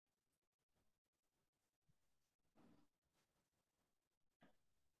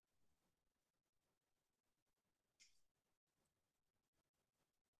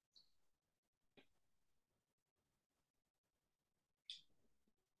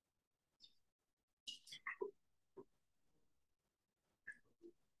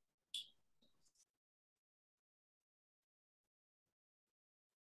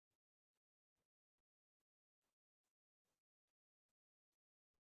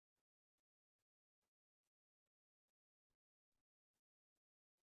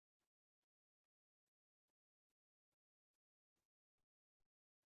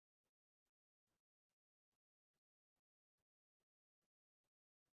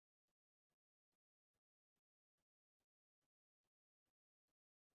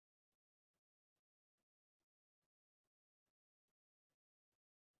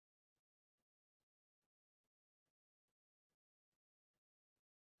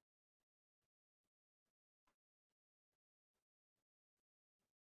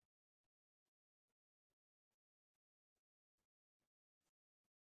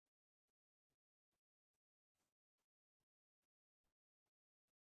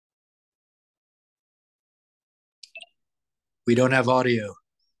We don't have audio.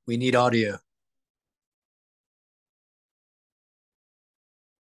 We need audio.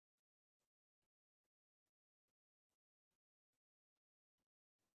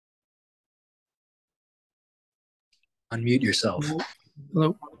 Unmute yourself.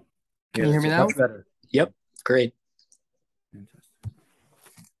 Hello. Can you hear me that's now? Much better. Yep. Great.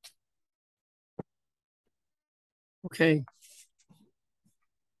 Okay.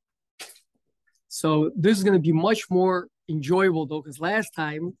 So this is going to be much more enjoyable though, because last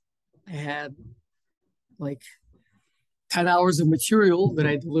time I had like 10 hours of material that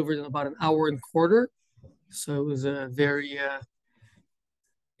I delivered in about an hour and a quarter. So it was a very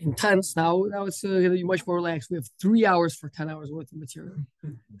intense. Now it's going to be much more relaxed. We have 3 hours for 10 hours worth of material.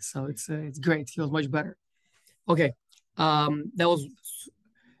 So it's great. It feels much better. Okay. That was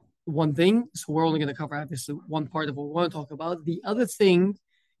one thing. So we're only going to cover obviously one part of what we want to talk about. The other thing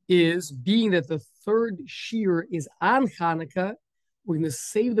is, being that the third shear is on Hanukkah, we're going to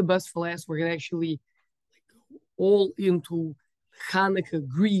save the best for last. We're going to actually all into Hanukkah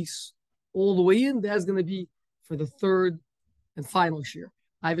Greece all the way in. That's going to be for the third and final shear.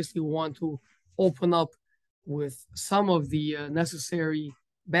 Obviously, we want to open up with some of the necessary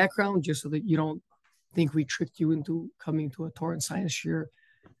background, just so that you don't think we tricked you into coming to a Torah and science shear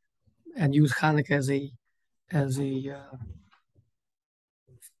and use Hanukkah as a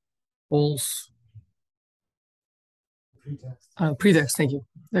false pretext. Thank you.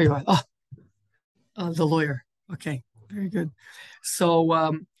 There you are. The lawyer. Okay, very good.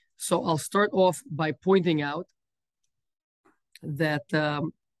 So so I'll start off by pointing out that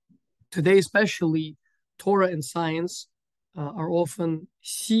today, especially, Torah and science are often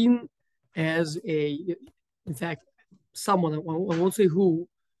seen as in fact, someone, I won't say who,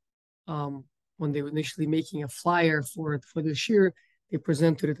 when they were initially making a flyer for this year, they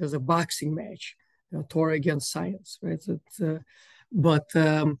presented it as a boxing match, Torah against science, right? So but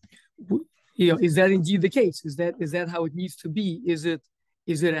is that indeed the case? Is that how it needs to be? Is it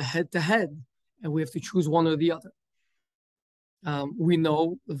a head-to-head, and we have to choose one or the other? We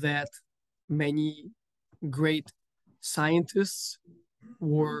know that many great scientists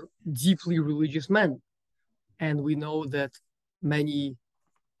were deeply religious men, and we know that many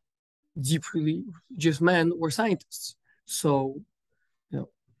deeply religious men were scientists. So,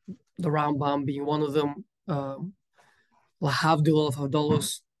 the Rambam being one of them, Lahavdil of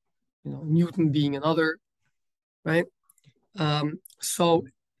Havdalos, Newton being another, right? So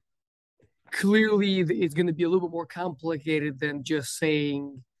clearly it's going to be a little bit more complicated than just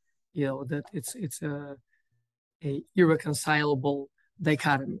saying, that it's a irreconcilable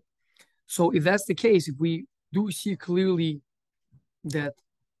dichotomy. So if that's the case, if we do see clearly that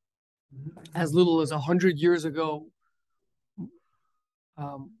as little as 100 years ago,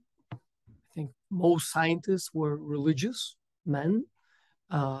 I think most scientists were religious men,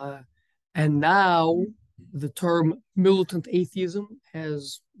 and now the term militant atheism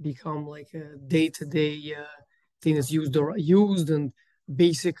has become like a day-to-day thing that's used, and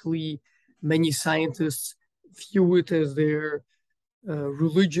basically many scientists view it as their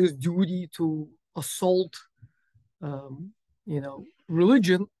religious duty to assault,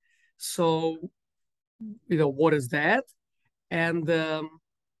 religion. So, what is that? And the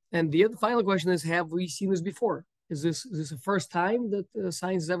final question is: have we seen this before? Is this the first time that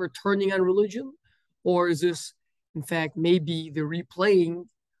science is ever turning on religion, or is this, in fact, maybe the replaying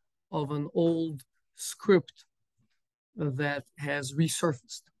of an old script that has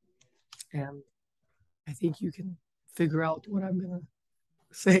resurfaced? And I think you can figure out what I'm gonna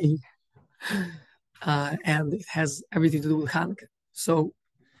say, and it has everything to do with Hanukkah. So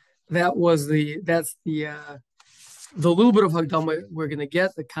that's the little bit of Hagdama we're gonna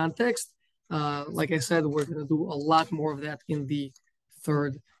get, the context. Like I said, we're gonna do a lot more of that in the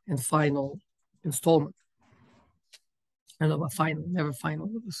third and final installment. I don't know about final, never final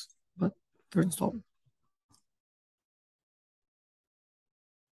with this, but third installment.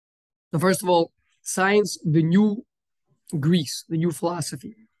 So first of all, science, the new Greece, the new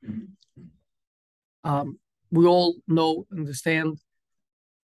philosophy. We all know, understand.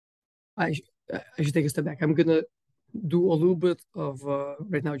 I should take a step back. I'm gonna do a little bit of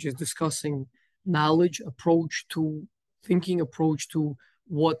right now, just discussing knowledge, approach to thinking, approach to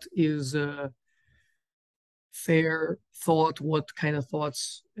what is fair thought, what kind of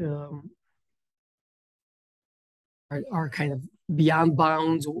thoughts are kind of beyond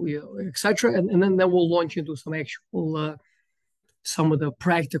bounds, etc. And then we'll launch into some actual some of the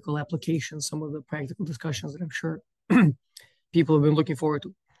practical applications, some of the practical discussions that I'm sure people have been looking forward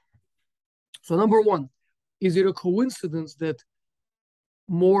to. So number one, is it a coincidence that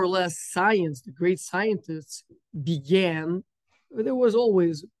more or less science, the great scientists, began there was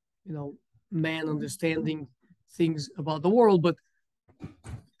always, man understanding things about the world, but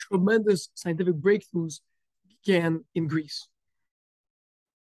tremendous scientific breakthroughs began in Greece,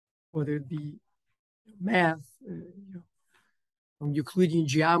 whether it be math, from Euclidean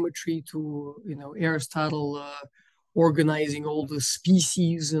geometry to Aristotle organizing all the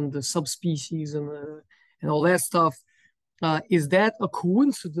species and the subspecies and all that stuff. Is that a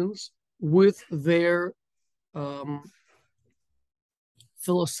coincidence with their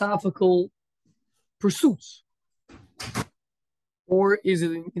philosophical pursuits? Or is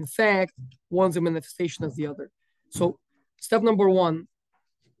it, in fact, one's a manifestation of the other? So step number one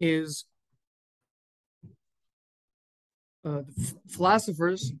is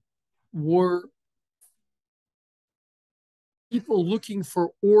philosophers were people looking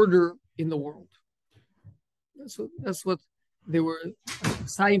for order in the world. That's what they were. A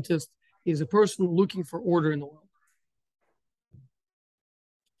scientist is a person looking for order in the world.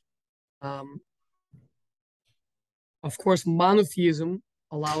 Of course, monotheism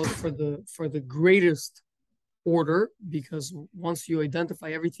allows for the greatest order, because once you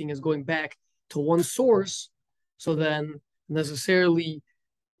identify everything as going back to one source, so then necessarily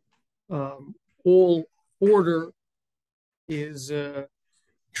all order is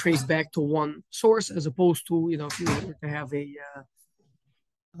traced back to one source, as opposed to, if you were to have a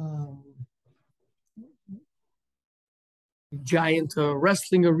giant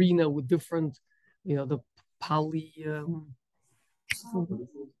wrestling arena with different, the poly.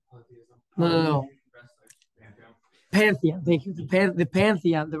 No. Pantheon. Thank you. The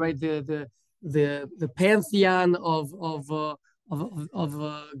pantheon. The pantheon of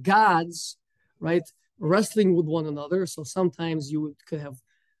gods, right? Wrestling with one another. So sometimes you could have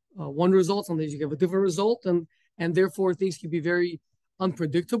one result, sometimes you have a different result, and therefore things can be very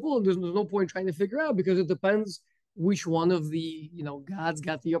unpredictable. And there's no point trying to figure out, because it depends which one of the gods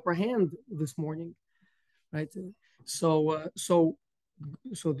got the upper hand this morning, right? So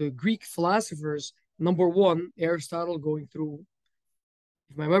the Greek philosophers, number one, Aristotle, going through,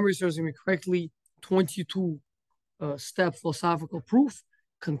 if my memory serves me correctly, 22 step philosophical proof,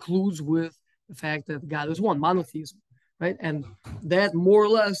 concludes with the fact that God is one, monotheism, right? And that more or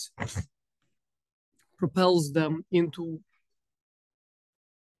less propels them into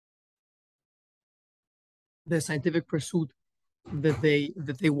the scientific pursuit that they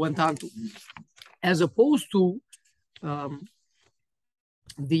went on to, as opposed to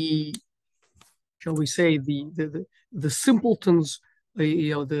the, shall we say, the simpletons,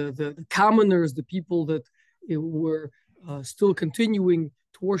 the commoners, the people that were still continuing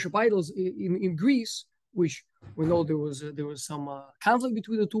to worship idols in Greece, which we know there was some conflict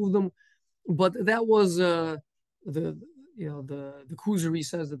between the two of them, but that was the Kuzari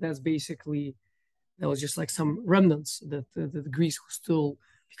says that's basically, that was just like some remnants that Greece was still,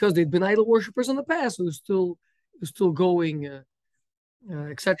 because they'd been idol worshippers in the past, so it was still going,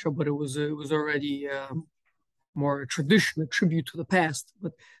 etc. But it was already more a tradition, a tribute to the past.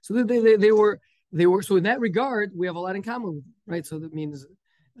 But so they were so in that regard, we have a lot in common with them, right? So that means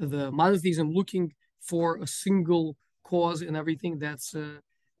the monotheism, looking for a single cause in everything. That's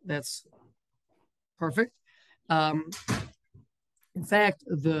perfect. In fact,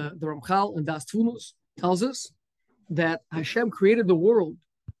 the Ramchal and Das Tfunus tells us that Hashem created the world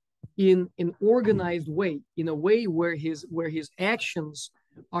in an organized way, in a way where his actions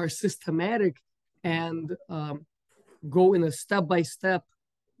are systematic and go in a step-by-step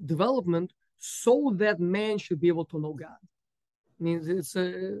development, so that man should be able to know God. I mean, it's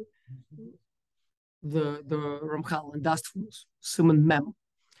the Ramchal and Das Tfunus, Simon Mem,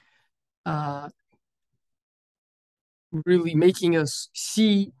 really making us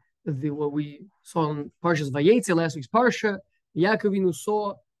see what we saw in Parshas Vayetze, last week's Parsha. Yaakov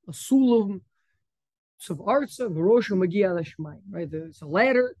saw a sulam of arza, v'rosha magia l'shmayim, right? It's a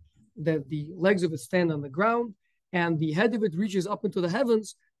ladder that the legs of it stand on the ground, and the head of it reaches up into the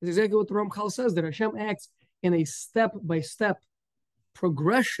heavens. That's exactly what the Ramchal says, that Hashem acts in a step-by-step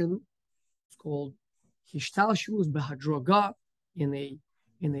progression. It's called hishtalshelus behadroga, in a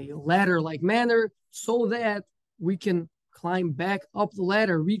ladder-like manner, so that we can climb back up the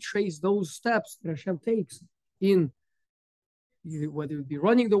ladder, retrace those steps that Hashem takes in whether it be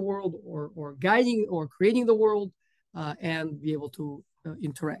running the world or guiding or creating the world, and be able to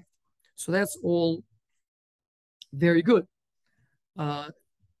interact. So that's all very good. The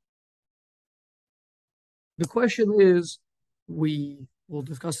question is, we will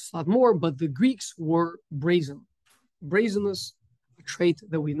discuss this a lot more, but the Greeks were brazen. Brazenness, a trait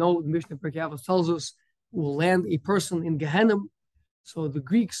that we know, the Mishnah Pirkei Avos tells us, will land a person in Gehenna. So the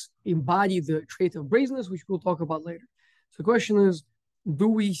Greeks embody the trait of brazenness, which we'll talk about later. So the question is, do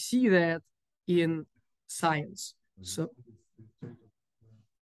we see that in science? So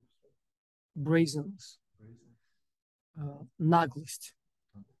brazenness, naglist,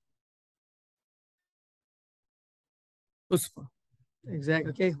 uspa.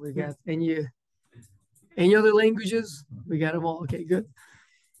 Exactly. Okay, we got any other languages? We got them all. Okay, good.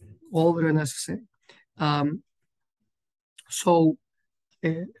 All that are necessary. Um, so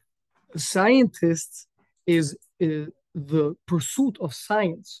scientists is the pursuit of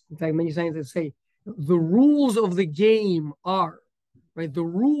science. In fact, many scientists say the rules of the game are, right? The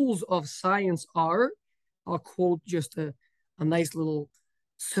rules of science are, I'll quote just a nice little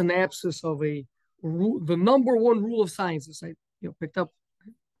synopsis of a rule. The number one rule of science is I picked up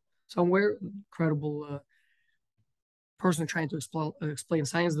somewhere, incredible person trying to explain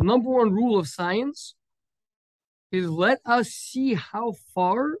science. The number one rule of science is let us see how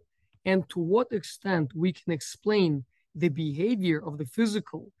far and to what extent we can explain the behavior of the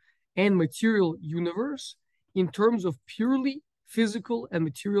physical and material universe in terms of purely physical and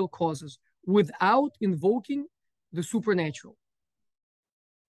material causes without invoking the supernatural.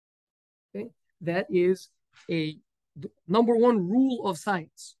 Okay? That is the number one rule of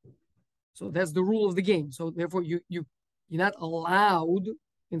science. So that's the rule of the game. So therefore, you're not allowed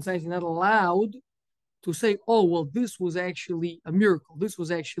in science. You're not allowed to say, "Oh, well, this was actually a miracle. This was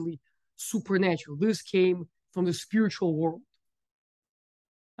actually supernatural. This came from the spiritual world."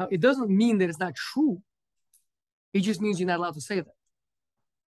 Now, it doesn't mean that it's not true. It just means you're not allowed to say that.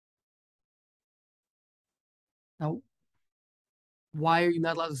 Now, why are you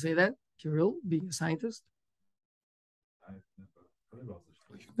not allowed to say that, Kirill, being a scientist? I've never heard about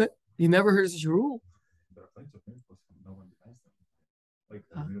such thing. But you never heard of such a rule? There are plenty of miracles and no one denies them. Like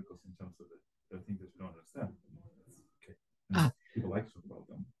miracles in terms of the things that you don't understand. Okay. And people like to talk about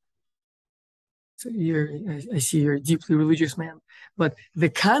them. So I see you're a deeply religious man. But the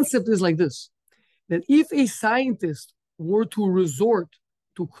concept is like this, that if a scientist were to resort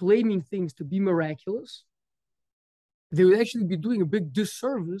to claiming things to be miraculous, they would actually be doing a big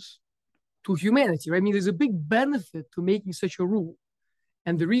disservice to humanity, right? I mean, there's a big benefit to making such a rule.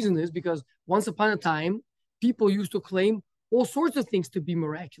 And the reason is because once upon a time, people used to claim all sorts of things to be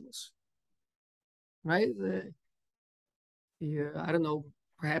miraculous, right? I don't know,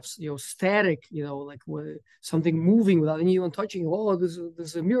 perhaps, static, like something moving without anyone touching. Oh, this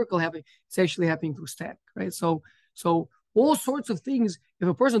is a miracle happening. It's actually happening through static, right? So all sorts of things, if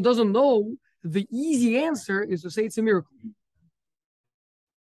a person doesn't know, the easy answer is to say it's a miracle.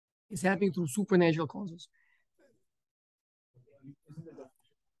 It's happening through supernatural causes. Isn't the definition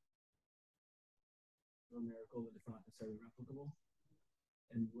of a miracle that it's not necessarily replicable,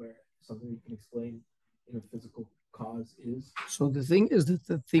 and where something you can explain in a physical cause is? So the thing is that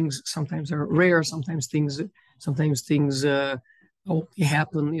the things sometimes are rare, sometimes things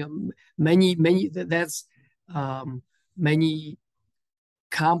happen. That's many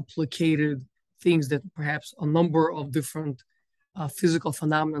complicated things that perhaps a number of different physical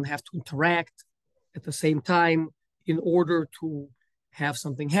phenomena have to interact at the same time in order to have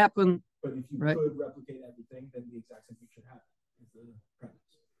something happen. But if you right? could replicate everything, then the exact same thing should happen, is the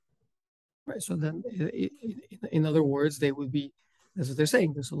premise. Right. So then, in other words, they would be. That's what they're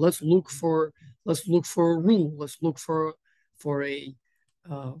saying. So let's look for a rule. Let's look for a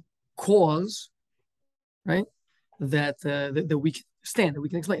cause, right? That we can understand, that we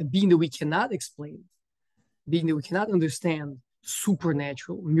can explain. Being that we cannot explain, being that we cannot understand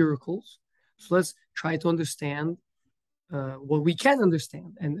supernatural miracles, so let's try to understand what we can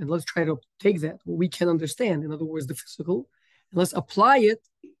understand, and let's try to take that what we can understand. In other words, the physical, and let's apply it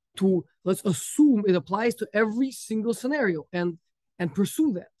to. Let's assume it applies to every single scenario, and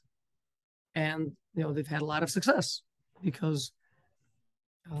pursue that. And they've had a lot of success because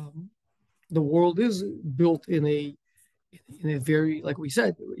the world is built in a very, like we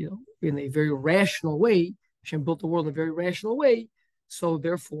said, in a very rational way. Hashem built the world in a very rational way. So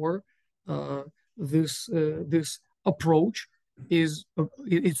therefore, this approach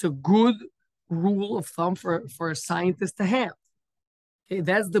it's a good rule of thumb for a scientist to have. Okay,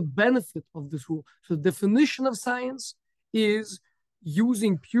 that's the benefit of this rule. So the definition of science is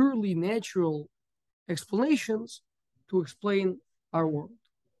using purely natural explanations to explain our world.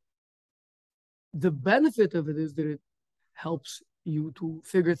 The benefit of it is that it helps you to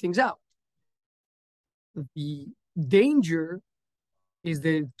figure things out. The danger is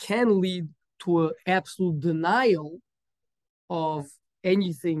that it can lead to an absolute denial of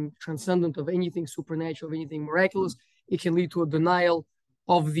anything transcendent, of anything supernatural, of anything miraculous. It can lead to a denial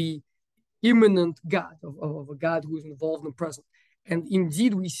of the immanent God, of a God who is involved and present. And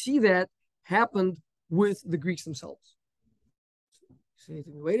indeed, we see that happened with the Greeks themselves. Say to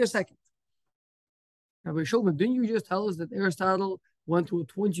me, wait a second. Rabbi Shulman, didn't you just tell us that Aristotle went to a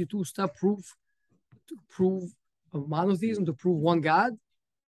 22-step proof to prove a monotheism, to prove one God?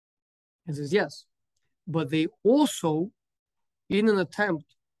 And says, yes. But they also, in an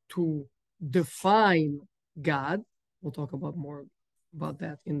attempt to define God, we'll talk about more about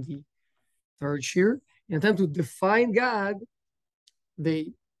that in the third shir, in an attempt to define God,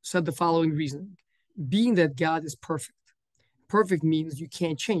 they said the following reasoning. Being that God is perfect. Perfect means you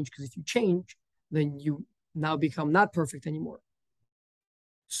can't change, because if you change, then you now become not perfect anymore.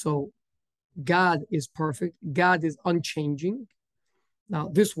 So God is perfect. God is unchanging. Now,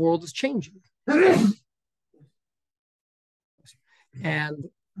 this world is changing. And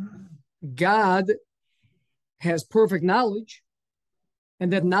God has perfect knowledge,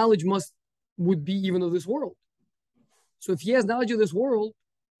 and that knowledge would be even of this world. So if he has knowledge of this world,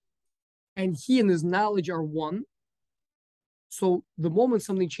 and he and his knowledge are one, so the moment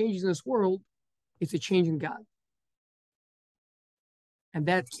something changes in this world, it's a change in God. And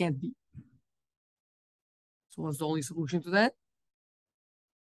that can't be. So what's the only solution to that?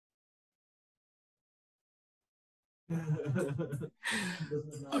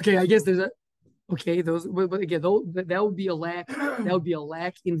 Okay, I guess there's a but again, that would be a lack. That would be a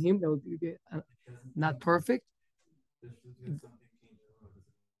lack in him. That would be not perfect.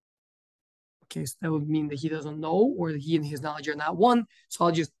 Okay, so that would mean that he doesn't know, or that he and his knowledge are not one. So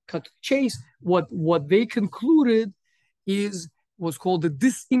I'll just cut to the chase. What they concluded is what's called the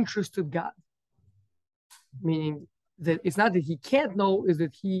disinterested God, meaning that it's not that he can't know, is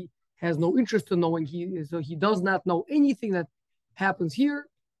that he has no interest in knowing. So he does not know anything that happens here,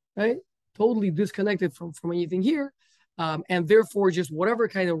 right? Totally disconnected from anything here, and therefore just whatever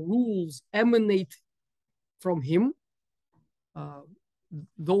kind of rules emanate from him,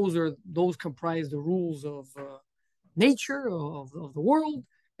 those comprise the rules of nature, of the world,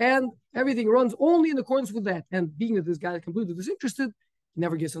 and everything runs only in accordance with that. And being that this guy is completely disinterested, he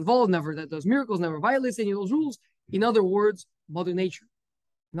never gets involved, never that does miracles, never violates any of those rules. In other words, Mother Nature.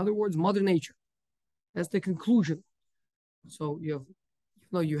 Mother Nature. That's the conclusion. So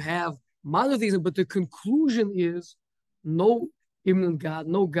you have monotheism, but the conclusion is no immanent God,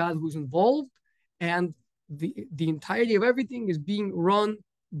 no God who's involved, and the entirety of everything is being run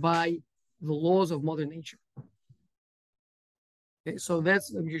by the laws of Mother Nature. Okay, so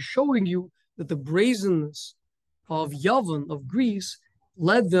I'm just showing you that the brazenness of Yavin, of Greece,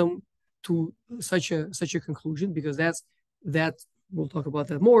 led them to such a conclusion, because that we'll talk about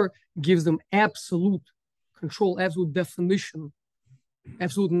that more, gives them absolute control, absolute definition,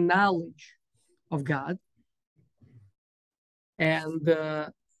 absolute knowledge of God. And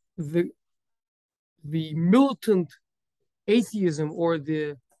the militant atheism, or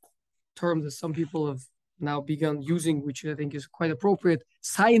the term that some people have now begun using, which I think is quite appropriate,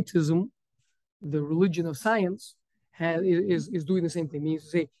 scientism, the religion of science, is doing the same thing. It means to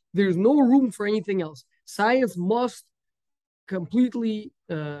say there's no room for anything else. Science must completely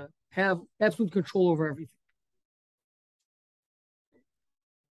have absolute control over everything.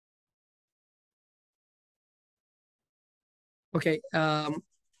 Okay,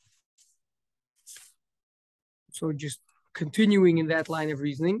 so just continuing in that line of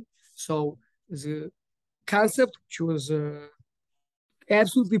reasoning. So the concept, which was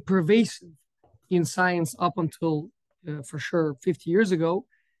absolutely pervasive in science up until, for sure, 50 years ago,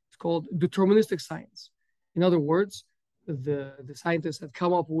 it's called deterministic science. In other words, the scientists had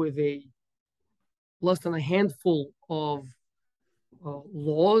come up with less than a handful of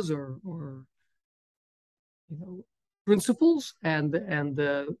laws or principles, and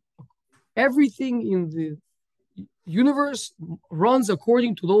everything in the universe runs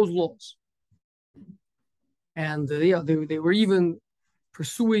according to those laws. And they were even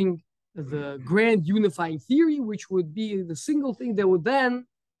pursuing the grand unifying theory, which would be the single thing that would then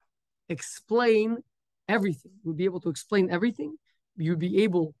explain everything. Would be able to explain everything. You'd be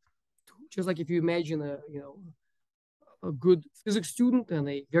able to, just like if you imagine a good physics student and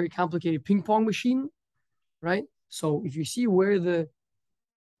a very complicated ping pong machine, right? So if you see where the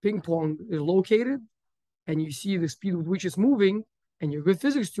ping pong is located, and you see the speed with which it's moving, and you're a good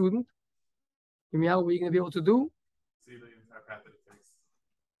physics student, what are you going to be able to do? See the entire path that it takes.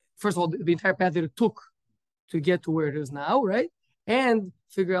 First of all, the entire path that it took to get to where it is now, right? And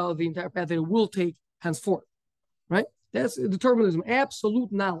figure out the entire path that it will take henceforth, right? That's determinism,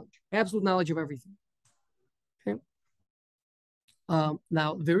 absolute knowledge of everything. Okay.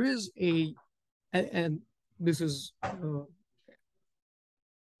 Now there is and this is,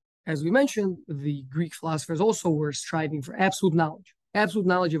 as we mentioned, the Greek philosophers also were striving for absolute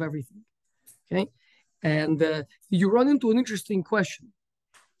knowledge of everything. Okay, And you run into an interesting question.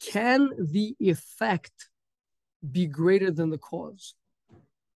 Can the effect be greater than the cause?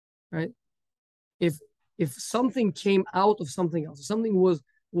 Right? If something came out of something else, if something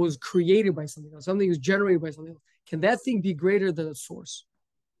was created by something else, something was generated by something else, can that thing be greater than its source?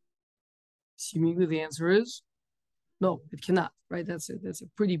 Seemingly the answer is no, it cannot, right? That's a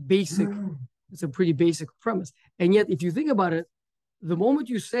pretty basic, it's a pretty basic premise. And yet, if you think about it, the moment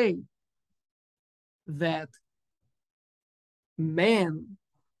you say that man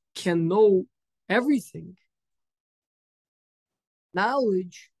can know everything,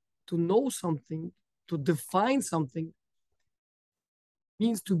 knowledge, to know something, to define something,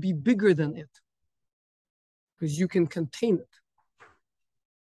 means to be bigger than it, because you can contain it.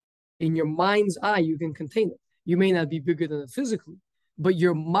 In your mind's eye, you can contain it. You may not be bigger than it physically, but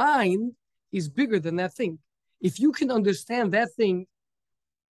your mind is bigger than that thing. If you can understand that thing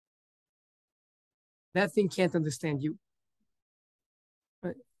can't understand you.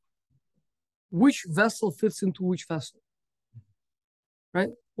 Right? Which vessel fits into which vessel? Right?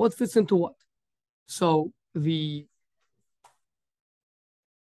 What fits into what? So to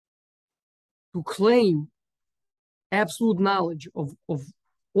claim absolute knowledge of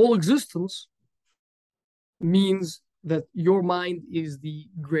all existence means that your mind is the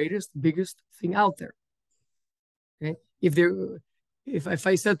greatest, biggest thing out there. Okay? If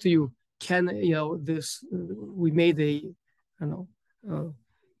I said to you, we made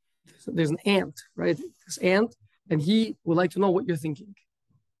there's an ant, right? This ant, and he would like to know what you're thinking.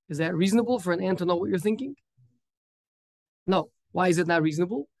 Is that reasonable for an ant to know what you're thinking? No. Why is it not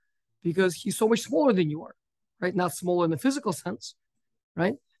reasonable? Because he's so much smaller than you are, right? Not smaller in the physical sense,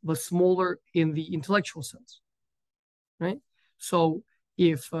 right? But smaller in the intellectual sense, right? So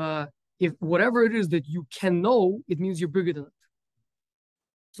if whatever it is that you can know, it means you're bigger than it.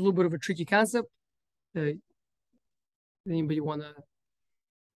 It's a little bit of a tricky concept. Anybody want a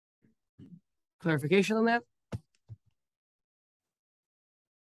clarification on that?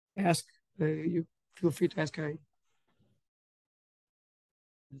 Ask. You feel free to ask Harry.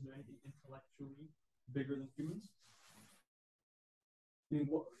 Is there anything intellectually bigger than humans? I mean,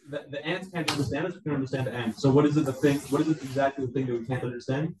 the ants can't understand us. We can understand the ants. So what is it exactly the thing that we can't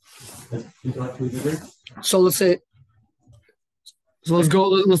understand that's intellectually bigger? So let's talk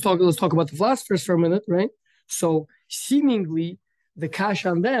about the philosophers for a minute, right? So seemingly the kash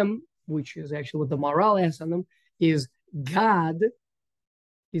on them, which is actually what the moral asks on them, is God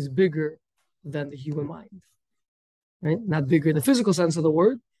is bigger than the human mind, right? Not bigger in the physical sense of the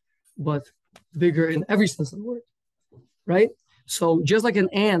word, but bigger in every sense of the word, right? So just like an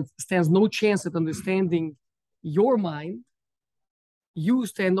ant stands no chance at understanding your mind, you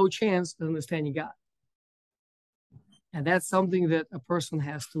stand no chance at understanding God. And that's something that a person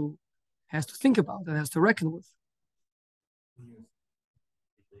has to think about and has to reckon with.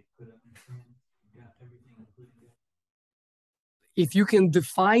 If you can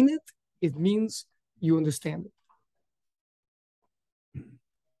define it, it means you understand it.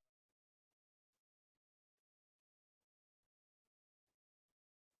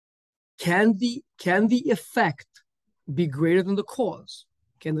 Can the effect be greater than the cause?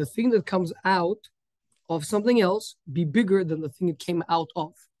 Can the thing that comes out of something else be bigger than the thing it came out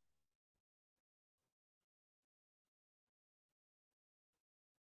of?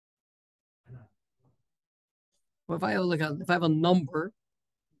 Well, if I have a number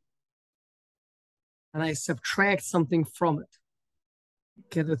and I subtract something from it,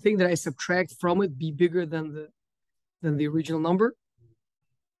 can the thing that I subtract from it be bigger than the original number?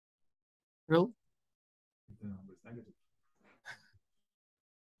 Really?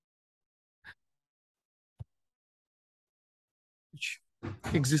 Which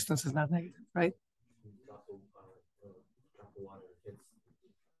existence is not negative, right?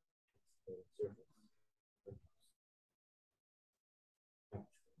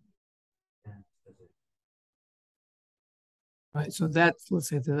 Right. So let's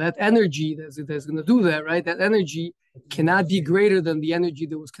say that energy that's going to do that, right? That energy cannot be greater than the energy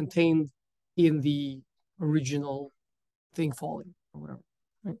that was contained in the original thing falling or whatever.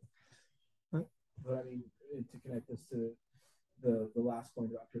 Right. But I mean, to connect this to the last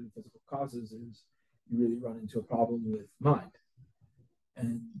point about purely physical causes is you really run into a problem with mind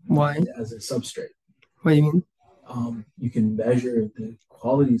and mind as a substrate. What do you mean? You can measure the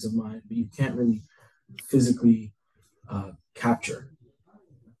qualities of mind, but you can't really physically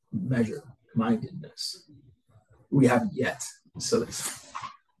measure mindedness. We haven't yet. So this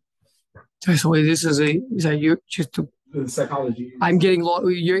is you just to the psychology. I'm getting lost.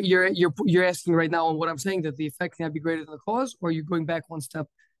 You're asking right now on what I'm saying, that the effect cannot be greater than the cause, or are you going back one step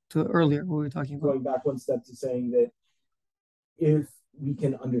to earlier what we were talking about. Going back one step to saying that if we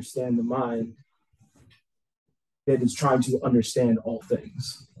can understand the mind that is trying to understand all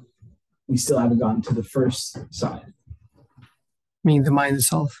things, we still haven't gotten to the first side. Meaning the mind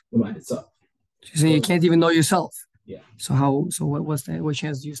itself. The mind itself. You say you can't even know yourself. Yeah. So how? So what's that? What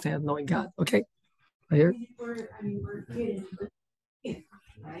chance do you stand knowing God? Okay. Right here. We're created,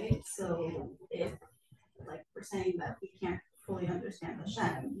 right? So if, like, we're saying that we can't fully understand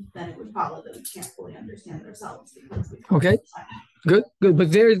Hashem, then it would follow that we can't fully understand ourselves because we can't. Okay. Good.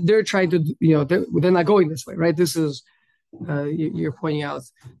 But they're trying to, they're not going this way, right? This is you're pointing out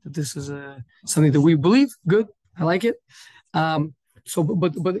that this is something that we believe. Good. I like it.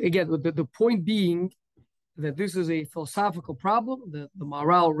 But again, the point being that this is a philosophical problem that the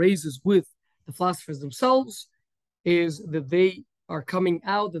Maharal raises with the philosophers themselves, is that they are coming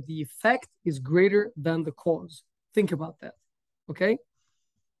out that the effect is greater than the cause. Think about that, okay?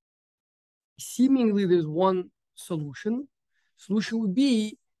 Seemingly, there's one solution. Solution would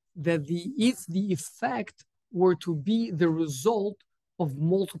be that if the effect were to be the result of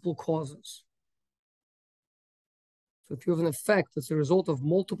multiple causes. So if you have an effect that's a result of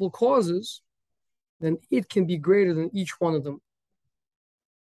multiple causes, then it can be greater than each one of them.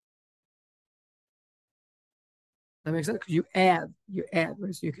 That makes sense? Because you add,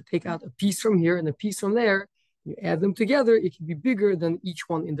 right? So you could take out a piece from here and a piece from there, you add them together, it can be bigger than each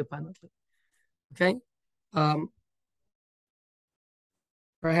one independently. Okay?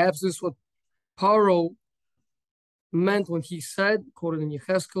 Perhaps this is what Paro meant when he said, quoted in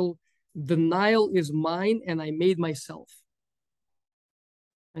Yechezkel, denial is mine and I made myself.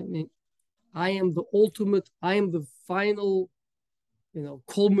 I mean, I am the ultimate, I am the final,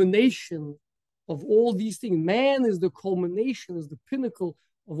 culmination of all these things. Man is the culmination, is the pinnacle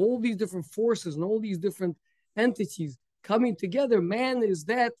of all these different forces and all these different entities coming together. Man is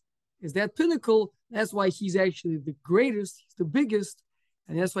that pinnacle. That's why he's actually the greatest, he's the biggest,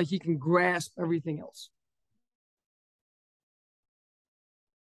 and that's why he can grasp everything else.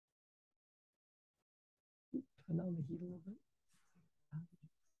 Turn down the heat a little bit.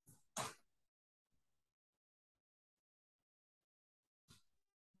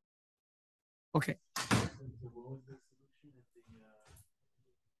 Okay.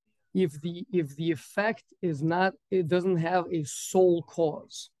 If the effect is not, it doesn't have a sole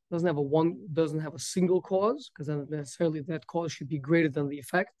cause, doesn't have a single cause, because then necessarily that cause should be greater than the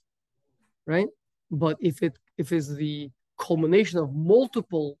effect, right? But if it's the culmination of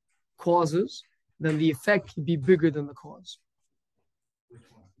multiple causes, then the effect can be bigger than the cause.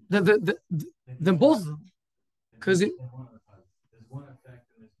 Then both of them, because there's one effect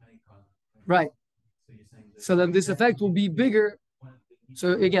and there's many causes. Right. So then this effect will be bigger.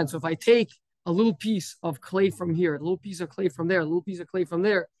 So again, so if I take a little piece of clay from here, a little piece of clay from there, a little piece of clay from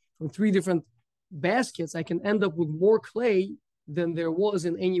there, from 3 different baskets, I can end up with more clay than there was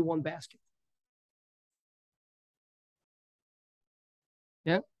in any one basket.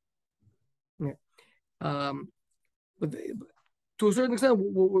 Yeah. Yeah. But to a certain extent,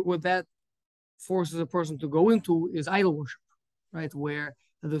 what that forces a person to go into is idol worship, right? Where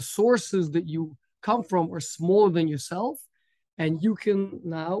the sources that you come from are smaller than yourself, and you can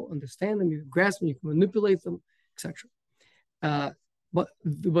now understand them, you can grasp them, you can manipulate them, etc. But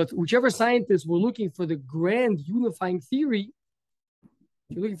whichever scientists were looking for the grand unifying theory,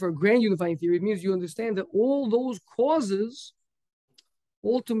 if you're looking for a grand unifying theory, it means you understand that all those causes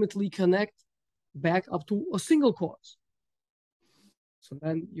ultimately connect back up to a single cause. So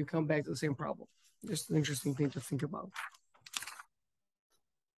then you come back to the same problem. Just an interesting thing to think about.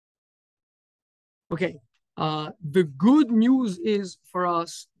 Okay, the good news is for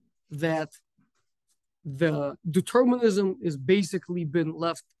us that the determinism is basically been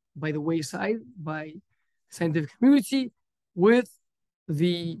left by the wayside by the scientific community with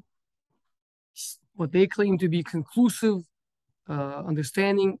what they claim to be conclusive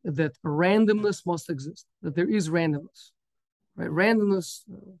understanding that randomness must exist, that there is randomness, right? Randomness,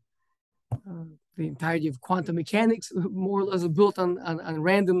 the entirety of quantum mechanics more or less is built on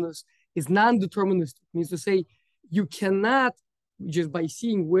randomness, is non-deterministic. It means to say you cannot, just by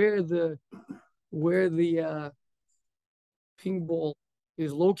seeing where the ping ball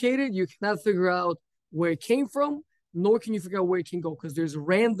is located, you cannot figure out where it came from, nor can you figure out where it can go, because there's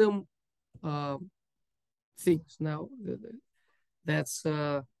random things. Now that's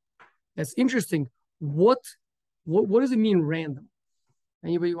interesting. What does it mean, random?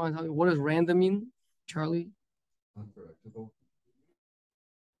 Anybody want to tell me what does random mean, Charlie? Unpredictable.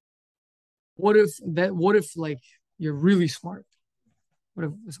 What if like you're really smart? What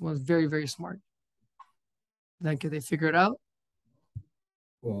if someone's very, very smart? Then can they figure it out?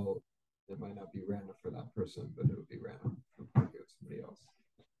 Well, it might not be random for that person, but it would be random for somebody else.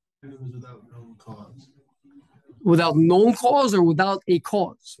 And it was without known cause. Without known cause or without a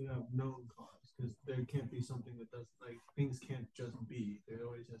cause? Without known cause, because there can't be something that does, like, things can't just be. There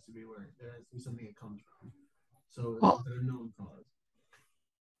always has to be where there has to be something it comes from. So it's a known cause.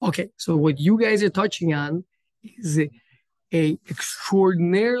 Okay, so what you guys are touching on is a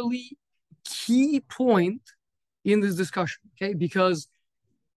extraordinarily key point in this discussion, okay? Because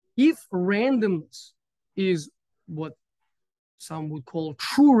if randomness is what some would call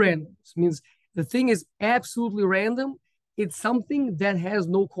true randomness, means the thing is absolutely random, it's something that has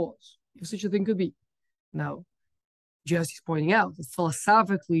no cause, if such a thing could be. Now, Jesse's pointing out that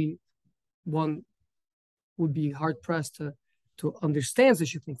philosophically, one would be hard-pressed to understand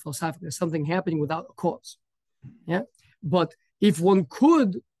such a thing philosophically, as something happening without a cause. Yeah, but if one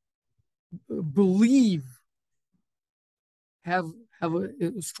could believe, have a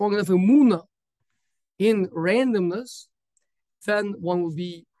strong enough emunah in randomness, then one would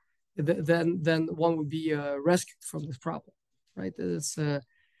be rescued from this problem, right? It's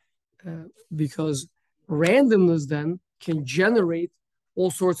because randomness then can generate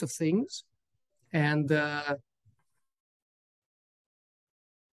all sorts of things, and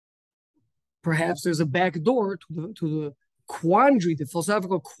perhaps there's a back door to the quandary, the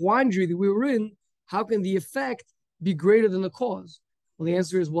philosophical quandary that we were in. How can the effect be greater than the cause? Well, the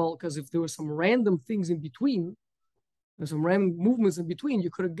answer is, well, because if there were some random things in between, there's some random movements in between, you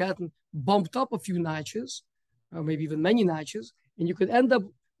could have gotten bumped up a few notches, or maybe even many notches, and you could end up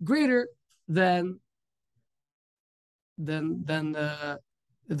greater than the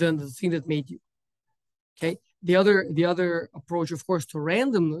thing that made you. Okay. The other approach, of course, to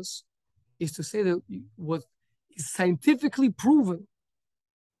randomness is to say that what is scientifically proven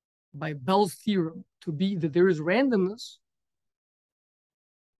by Bell's theorem to be that there is randomness.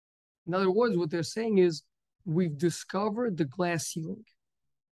 In other words, what they're saying is we've discovered the glass ceiling.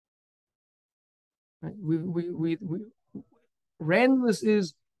 Right? Randomness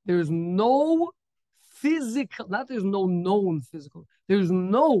is there's no physical, not there's no known physical, there's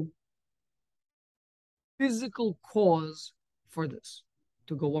no physical cause for this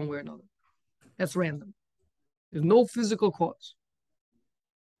to go one way or another. That's random. There's no physical cause.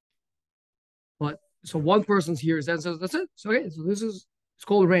 But so one person hears that and says, that's it. So, okay, so it's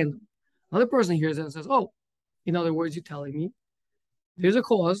called random. Another person hears that and says, oh, in other words, you're telling me there's a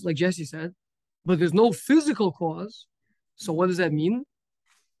cause, like Jesse said, but there's no physical cause. So what does that mean?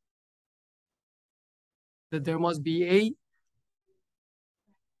 That there must be a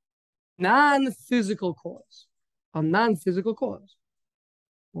non-physical cause,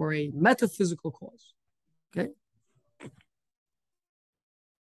 or a metaphysical cause. Okay.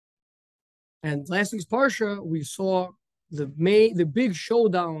 And last week's Parsha, we saw the big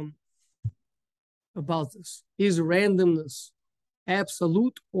showdown about this. Is randomness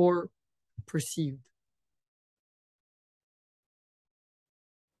absolute or perceived?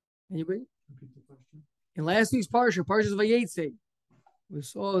 Anybody? In last week's Parsha, Parshas Vayetze, we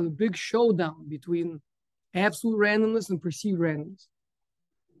saw the big showdown between absolute randomness and perceived randomness.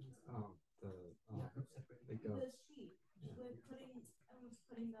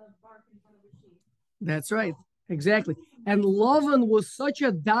 That's right, exactly. And Lavan was such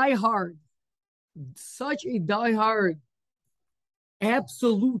a diehard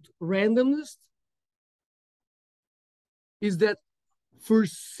absolute randomness, is that for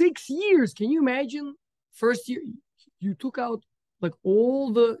 6 years, can you imagine? First year, you took out like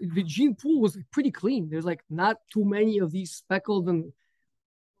all the gene pool was pretty clean. There's like not too many of these speckled and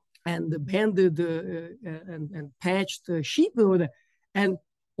banded and patched sheep over there. And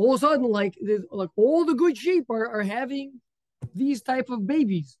all of a sudden, like all the good sheep are having these type of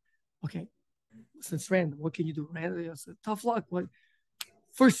babies. Okay, so it's random. What can you do? Random, it's tough luck. What?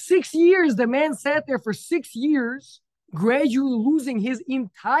 For 6 years, the man sat there for 6 years, gradually losing his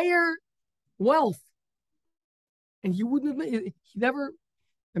entire wealth. And he wouldn't admit, he never,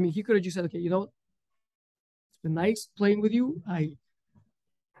 I mean, he could have just said, okay, you know what? It's been nice playing with you. I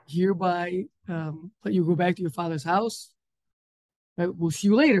hereby let you go back to your father's house. We'll see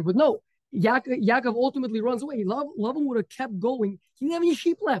you later. But no, Yaakov ultimately runs away. Lavan would have kept going. He didn't have any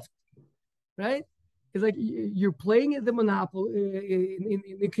sheep left, right? It's like you're playing at the Monopoly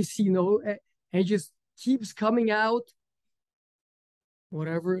in the casino, and it just keeps coming out,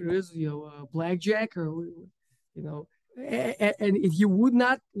 whatever it is, blackjack or, and if you would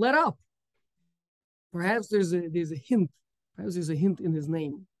not let up, perhaps there's a hint. Perhaps there's a hint in his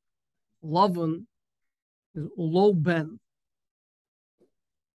name. Lavan is Lo Ben.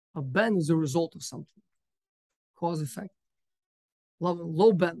 A Ben is a result of something, cause effect.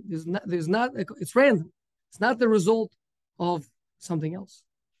 low bend. There's not, it's random. It's not the result of something else.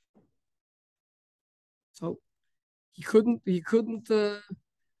 So he couldn't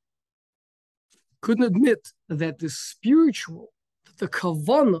admit that the spiritual, the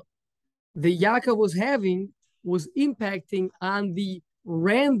kavanah that Yaakov was having was impacting on the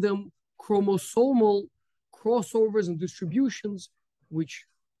random chromosomal crossovers and distributions, which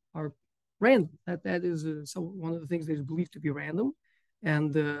are random. That is one of the things that is believed to be random,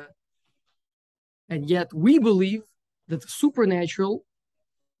 and yet we believe that the supernatural,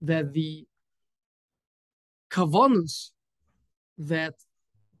 that the kavanahs that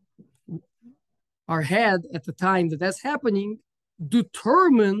are had at the time that that's happening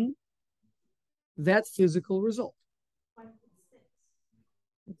determine that physical result.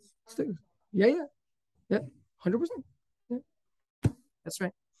 Yeah, 100%. Yeah. That's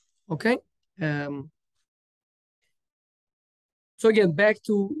right. Okay. So again, back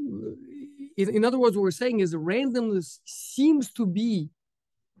to, in other words, what we're saying is the randomness seems to be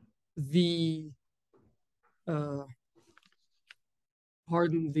the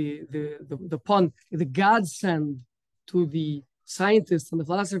pardon the pun, the godsend to the scientists and the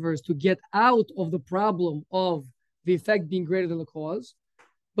philosophers to get out of the problem of the effect being greater than the cause.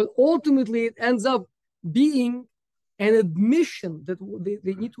 But ultimately, it ends up being an admission that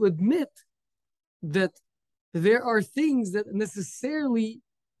they need to admit that there are things that necessarily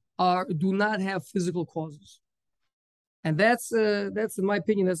do not have physical causes. And that's in my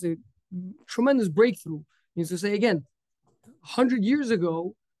opinion, that's a tremendous breakthrough. Means to say, again, 100 years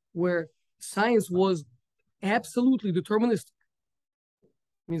ago, where science was absolutely deterministic,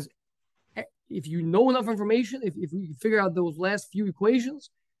 means if you know enough information, if we figure out those last few equations,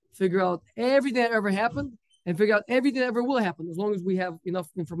 figure out everything that ever happened, and figure out everything that ever will happen, as long as we have enough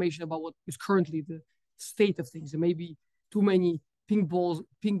information about what is currently the state of things. There may be too many pinballs,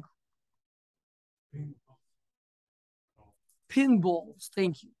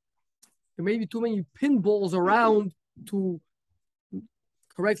 thank you. There may be too many pinballs around to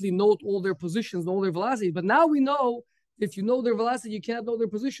correctly note all their positions, all their velocities. But now we know if you know their velocity, you cannot know their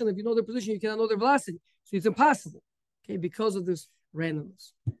position. If you know their position, you cannot know their velocity. So it's impossible, okay, because of this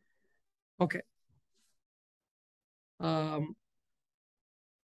randomness. Okay. So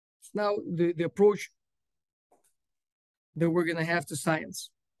now the approach that we're going to have to science.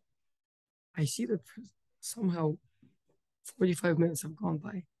 I see that somehow 45 minutes have gone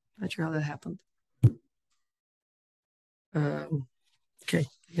by. Not sure how that happened. Okay,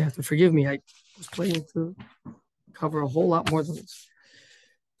 you have to forgive me. I was planning to cover a whole lot more than this.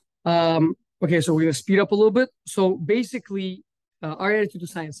 Okay, so we're going to speed up a little bit. So basically, our attitude to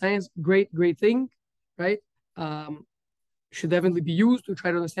science. Science, great thing, right? Should definitely be used to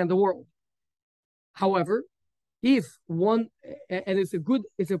try to understand the world. However, if one, and it's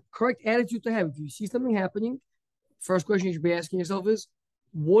a correct attitude to have. If you see something happening, first question you should be asking yourself is,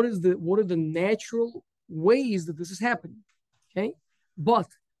 what are the natural ways that this is happening? Okay, but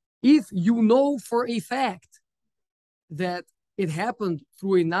if you know for a fact that it happened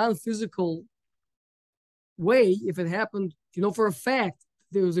through a non-physical way, if it happened, if you know for a fact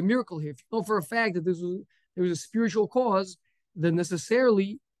there was a miracle here, if you know for a fact that there was a spiritual cause, then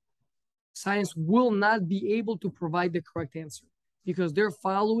necessarily science will not be able to provide the correct answer because they're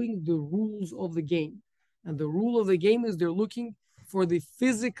following the rules of the game. And the rule of the game is they're looking for the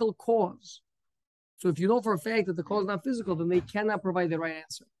physical cause. So if you know for a fact that the cause is not physical, then they cannot provide the right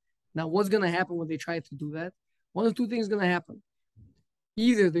answer. Now, what's going to happen when they try to do that? One of two things is going to happen.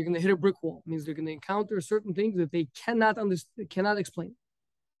 Either they're going to hit a brick wall, means they're going to encounter certain things that they cannot explain.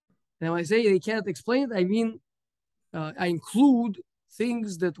 And when I say they cannot explain it, I mean I include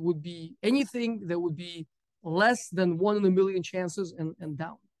things that would be anything that would be less than 1 in a million chances and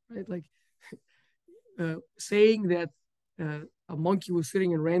down, right? Like saying that a monkey was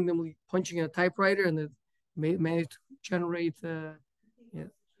sitting and randomly punching a typewriter and it managed to generate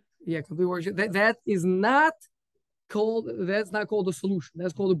complete words. That is not called, that's not called a solution.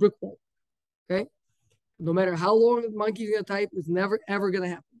 That's called a brick wall. Okay. No matter how long the monkey's gonna type, it's never ever gonna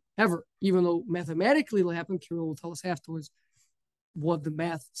happen. Ever. Even though mathematically it'll happen, Kirill will tell us afterwards what the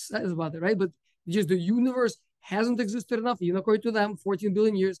math says about it, right? But just the universe hasn't existed enough, even according to them, 14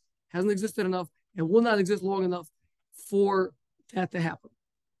 billion years, hasn't existed enough and will not exist long enough for that to happen.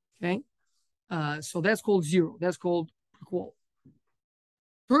 Okay. So that's called zero. That's called brick wall.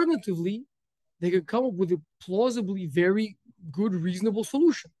 Alternatively, they could come up with a plausibly very good, reasonable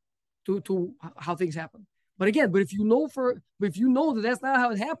solution to how things happen. But again, if you know that that's not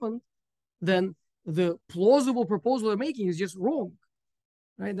how it happened, then the plausible proposal they're making is just wrong,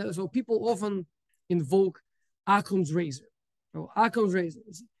 right? So people often invoke Occam's razor. So Occam's razor.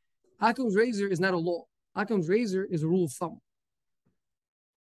 Occam's razor is not a law. Occam's razor is a rule of thumb,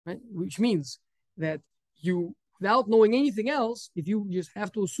 right? Which means that you, without knowing anything else, if you just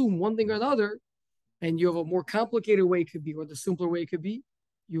have to assume one thing or another, and you have a more complicated way it could be, or the simpler way it could be,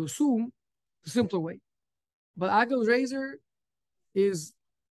 you assume the simpler way. But Occam's razor is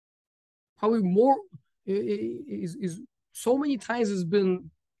probably more, is so many times has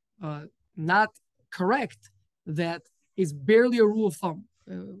been not correct that it's barely a rule of thumb.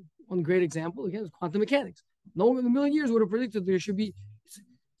 One great example, again, is quantum mechanics. No one in a million years would have predicted there should be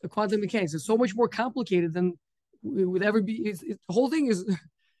the quantum mechanics. It's so much more complicated than it would ever be. The whole thing is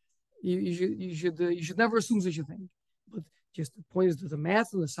you should never assume such a thing. But just the point is that the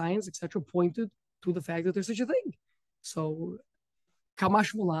math and the science, etc., pointed to the fact that there's such a thing. So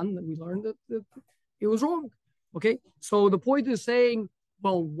Kamash Mulan, that we learned that it was wrong. Okay, so the point is saying,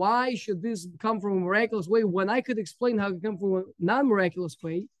 well, why should this come from a miraculous way when I could explain how it can come from a non-miraculous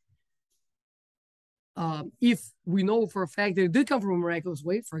way? If we know for a fact that it did come from a miraculous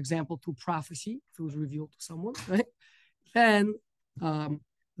way, for example, to prophecy, if it was revealed to someone, right? Then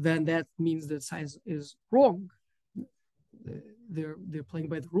that means that science is wrong. They're playing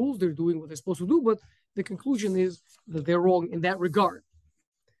by the rules. They're doing what they're supposed to do, but the conclusion is that they're wrong in that regard.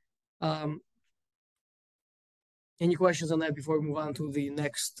 Any questions on that before we move on to the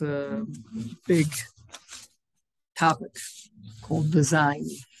next big topic called design?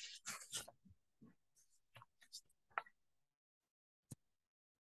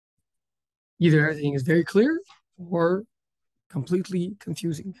 Either everything is very clear or completely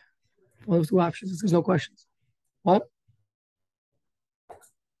confusing. One of the two options. There's no questions. What?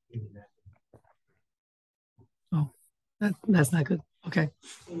 Oh, that's not good. Okay.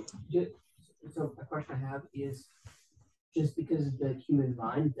 So a question I have is, just because the human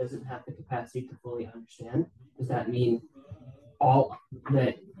mind doesn't have the capacity to fully understand, does that mean all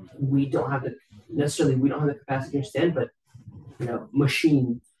that we don't have the capacity to understand, but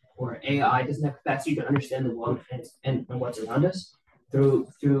machine or AI doesn't have capacity to understand the world and what's around us through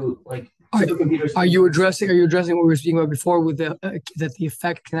like supercomputers? Are you addressing what we were speaking about before with that the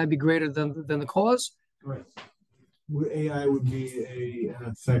effect cannot be greater than the cause? Right. AI would be an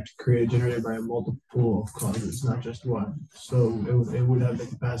effect generated by a multiple of causes, not just one. So it would have the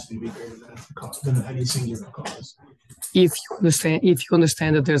capacity to be greater than any singular cause. If you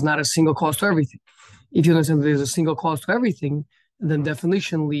understand that there's not a single cause to everything. If you understand that there's a single cause to everything, then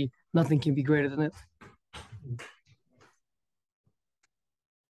definitionally nothing can be greater than it.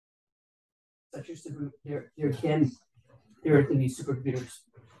 There can theoretically be supercomputers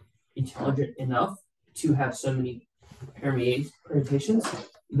intelligent enough to have so many permutations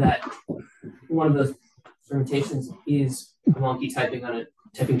that one of those permutations is a monkey typing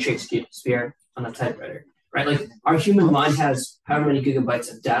Shakespeare on a typewriter, right? Like our human mind has however many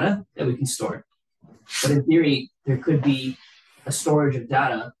gigabytes of data that we can store, but in theory, there could be a storage of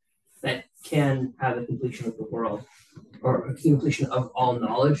data that can have a completion of the world or a completion of all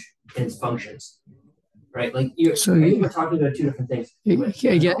knowledge and its functions, right? Like we're talking about two different things.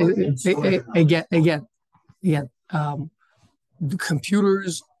 Again, the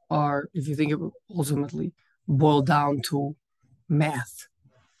computers are, if you think of it, ultimately boil down to math,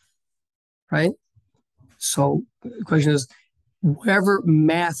 right? So the question is, wherever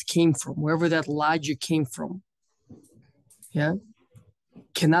math came from, wherever that logic came from,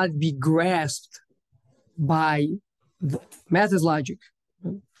 cannot be grasped by math is logic.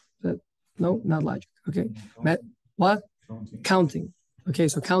 No, not logic. Okay, math, what? Counting. Okay,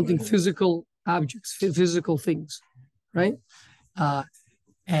 so counting physical objects, physical things, right?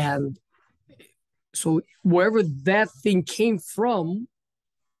 And so wherever that thing came from,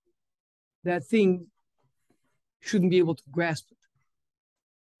 that thing shouldn't be able to grasp it.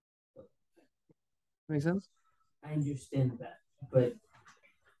 Make sense? I understand that, but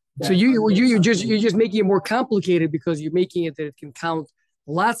so you're just making it more complicated because you're making it that it can count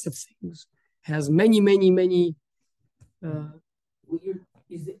lots of things, has many.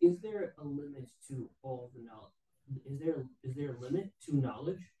 Is there a limit to all the knowledge? Is there a limit to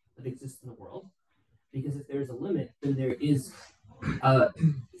knowledge that exists in the world? Because if there's a limit, then there is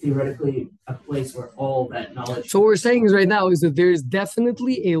theoretically a place where all that knowledge. So what we're saying is right now is that there is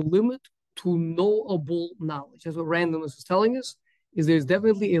definitely a limit to knowable knowledge. That's what randomness is telling us. Is there's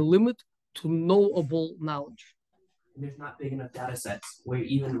definitely a limit to knowable knowledge. And there's not big enough data sets where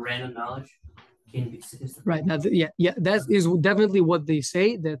even random knowledge can be statistical. Right. Now, that is definitely what they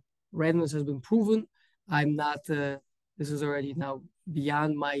say, that randomness has been proven. I'm not, this is already now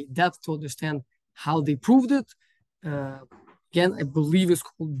beyond my depth to understand how they proved it. Again, I believe it's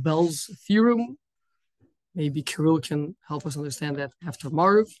called Bell's theorem. maybe Kirill can help us understand that after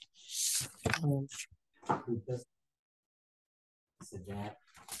Marv. So that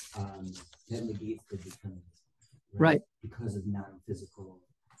negates the dependence, right? Because of non-physical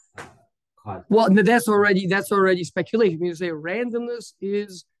cause. Well, that's already speculation. When you say randomness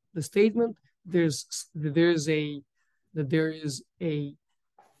is the statement, there is a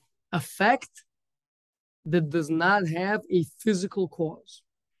effect that does not have a physical cause.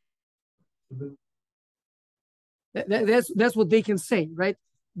 That's what they can say, right?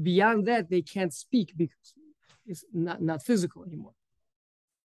 Beyond that, they can't speak because it's not physical anymore.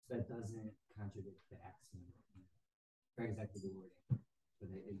 That doesn't contradict the axiom. Very exactly the wording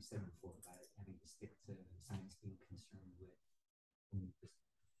that you said before about it, having to stick to science being concerned with.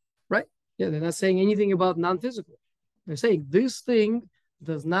 Right? Yeah, they're not saying anything about non-physical. They're saying this thing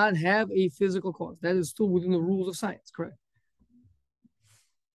does not have a physical cause. That is still within the rules of science, correct?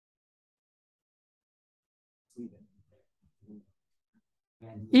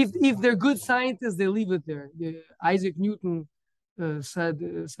 If they're good scientists, they leave it there. Isaac Newton said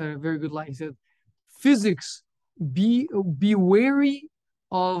a very good line. He said, "Physics, be wary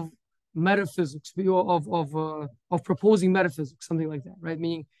of metaphysics, of proposing metaphysics, something like that, right?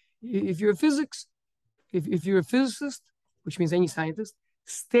 Meaning, if you're a physicist, which means any scientist,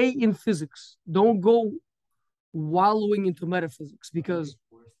 stay in physics. Don't go wallowing into metaphysics because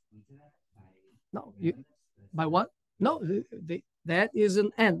no, by what? No, that is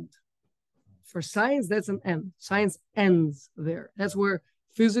an end. For science, that's an end. Science ends there. That's where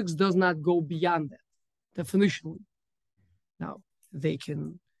physics does not go beyond that, definitionally. Now, they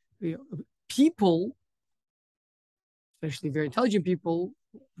can, people, especially very intelligent people,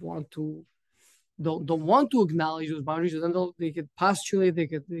 don't want to acknowledge those boundaries, and then they could postulate, they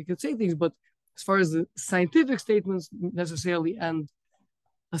could say things, but as far as the scientific statements necessarily end,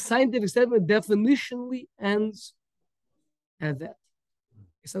 a scientific statement definitionally ends at that.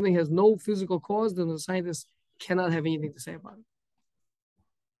 If something has no physical cause, then the scientist cannot have anything to say about it.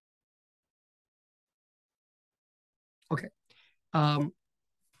 Okay.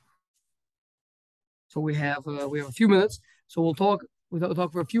 So we have a few minutes. So we'll talk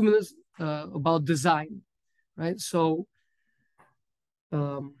for a few minutes about design, right? So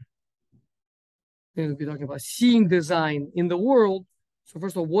we'll be talking about seeing design in the world. So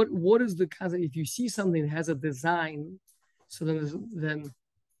first of all, what is the concept? If you see something that has a design, so then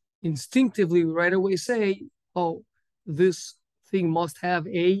instinctively right away say, oh, this thing must have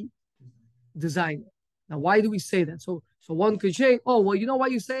a design. Now, why do we say that? So one could say, oh, well, you know why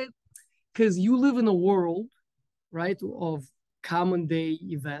you say it? Because you live in a world, right, of common day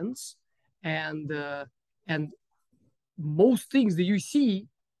events, and most things that you see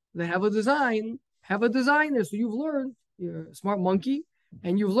that have a design have a designer. So you've learned, you're a smart monkey,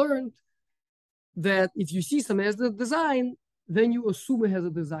 and you've learned that if you see something as the design, then you assume it has a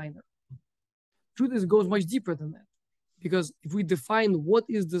designer. Truth is, it goes much deeper than that. Because if we define what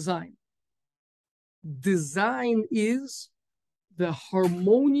is design is the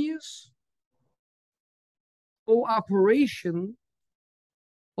harmonious cooperation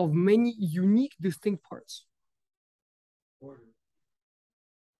of many unique, distinct parts. Order.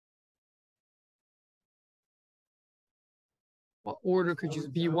 Well, order could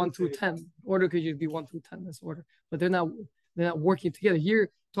just be 1 through 10. Order could just be 1 through 10. That's order. But they're not working together.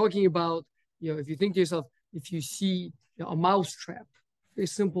 Here, talking about, if you think to yourself, if you see a mouse trap, very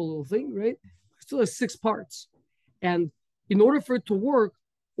simple little thing, right? It still has 6 parts. And in order for it to work,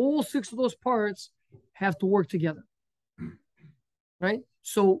 all 6 of those parts have to work together. Right?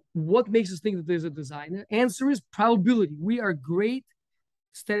 So what makes us think that there's a designer? Answer is probability. We are great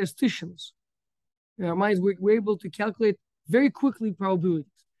statisticians. In our minds, we're able to calculate very quickly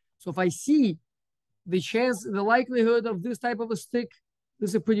probabilities. So if I see the likelihood of this type of a stick,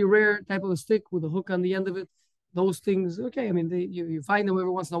 this is a pretty rare type of a stick with a hook on the end of it. Those things, okay, I mean, you find them every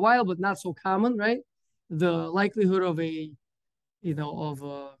once in a while, but not so common, right? The likelihood of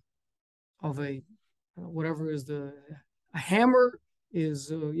whatever is a hammer is,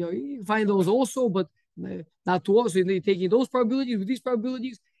 you find those also, but not too often. So you're taking those probabilities with these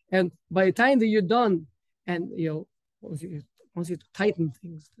probabilities, and by the time that you're done, and once you tighten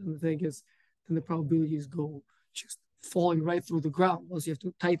things, then the thing is, then the probabilities go just falling right through the ground. Once you have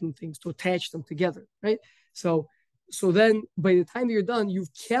to tighten things to attach them together, right? So then by the time you're done,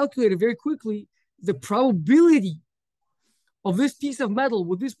 you've calculated very quickly the probability of this piece of metal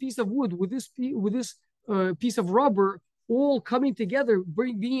with this piece of wood with this piece of rubber all coming together,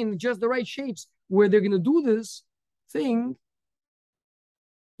 being in just the right shapes where they're going to do this thing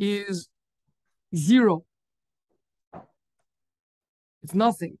is 0. It's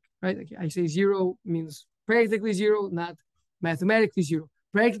nothing, right? I say 0 means practically zero, not mathematically zero.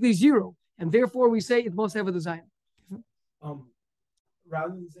 Practically zero, and therefore we say it must have a designer.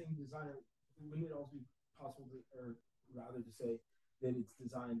 Rather than saying designer, wouldn't it also be possible or rather to say that it's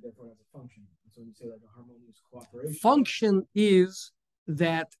designed, therefore has a function? So when you say like a harmonious cooperation, function is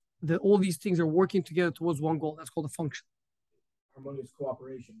that all these things are working together towards one goal. That's called a function. Harmonious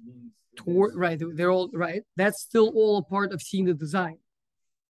cooperation means right. They're all right. That's still all a part of seeing the design.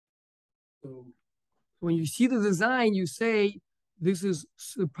 So when you see the design, you say this is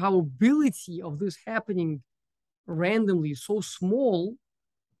the probability of this happening randomly so small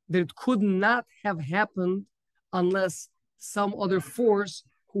that it could not have happened unless some other force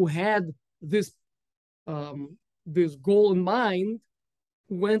who had this this goal in mind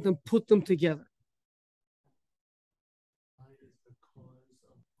went and put them together. Is the cause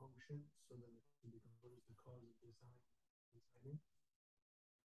of function, so that it can become the cause of design.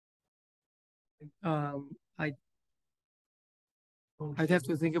 I'd have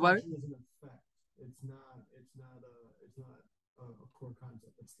to think about it. Function is an effect. It's not a core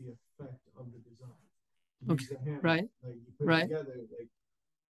concept. It's the effect of the design. Okay. Hammer, right. Like you put it together, like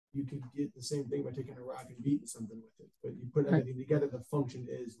you could get the same thing by taking a rock and beating something with it. But you put everything together, the function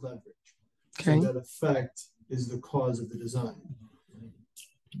is leverage. Okay. So that effect is the cause of the design.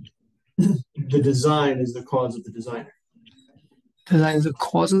 The design is the cause of the designer. Design is the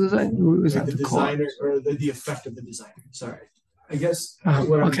cause of the design? Is Like that the designer or the effect of the designer. Sorry. I guess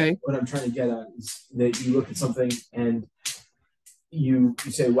what I'm trying to get at is that you look at something and you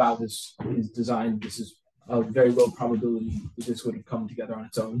say, wow, this is designed, this is a very low probability that this would have come together on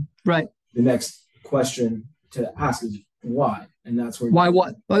its own. Right. The next question to ask is why? And that's where why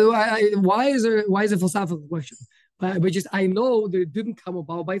what? Why is a philosophical question? But just I know that it didn't come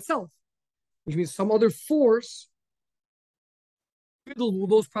about by itself, which means some other force fiddled with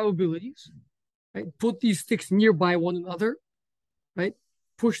those probabilities, right? Put these sticks nearby one another, right?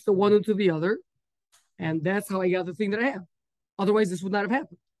 Push the one into the other, and that's how I got the thing that I have. Otherwise, this would not have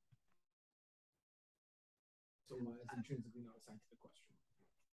happened. So why is intrinsically not a scientific question?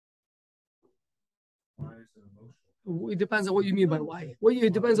 Why is it emotional? It depends on what you mean by why.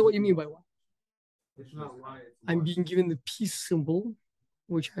 It depends on what you mean by why. It's not why. It's I'm being given the peace symbol,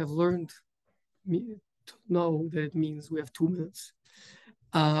 which I've learned to know that it means we have 2 minutes.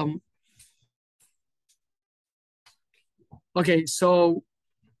 Okay, so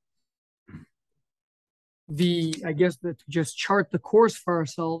I guess that to just chart the course for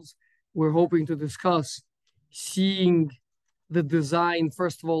ourselves, we're hoping to discuss seeing the design,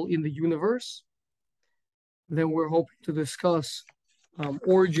 first of all, in the universe. Then we're hoping to discuss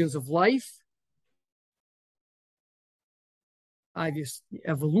origins of life, obviously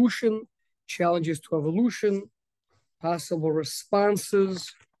evolution, challenges to evolution, possible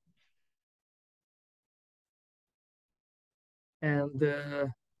responses, and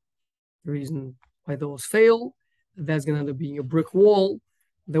the reason why those fail. That's going to end up being a brick wall.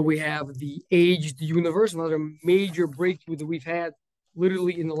 Then we have the aged universe, another major breakthrough that we've had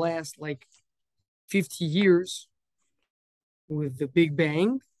literally in the last 50 years with the Big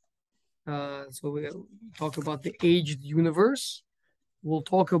Bang. So we'll talk about the aged universe. We'll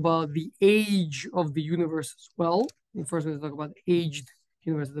talk about the age of the universe as well. And first, we'll talk about the aged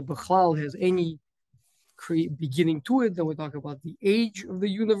universe. The Bechlal has any beginning to it. Then we'll talk about the age of the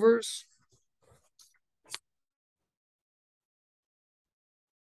universe.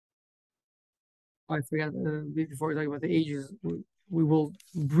 I forgot, before we talk about the ages, we will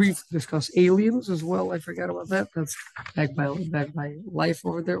briefly discuss aliens as well. I forgot about that. That's back by life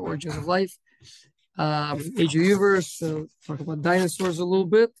over there, origins of life. Age of the universe, talk about dinosaurs a little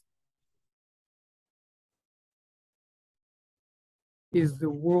bit. Is the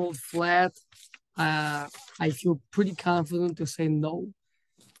world flat? I feel pretty confident to say no.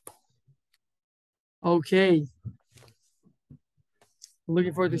 Okay.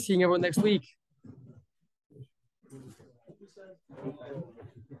 Looking forward to seeing everyone next week.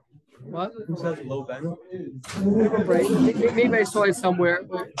 What? Who says low bend? Right. Maybe I saw it somewhere.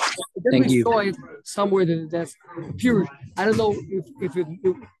 Thank you. Saw it somewhere that's pure. I don't know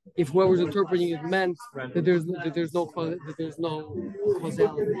if whoever's interpreting it meant that there's no causality.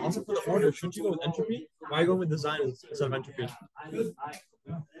 Also for the order, shouldn't you go with entropy? Why are you going with design instead of entropy?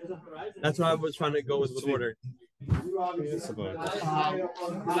 That's why I was trying to go with order.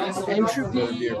 Entropy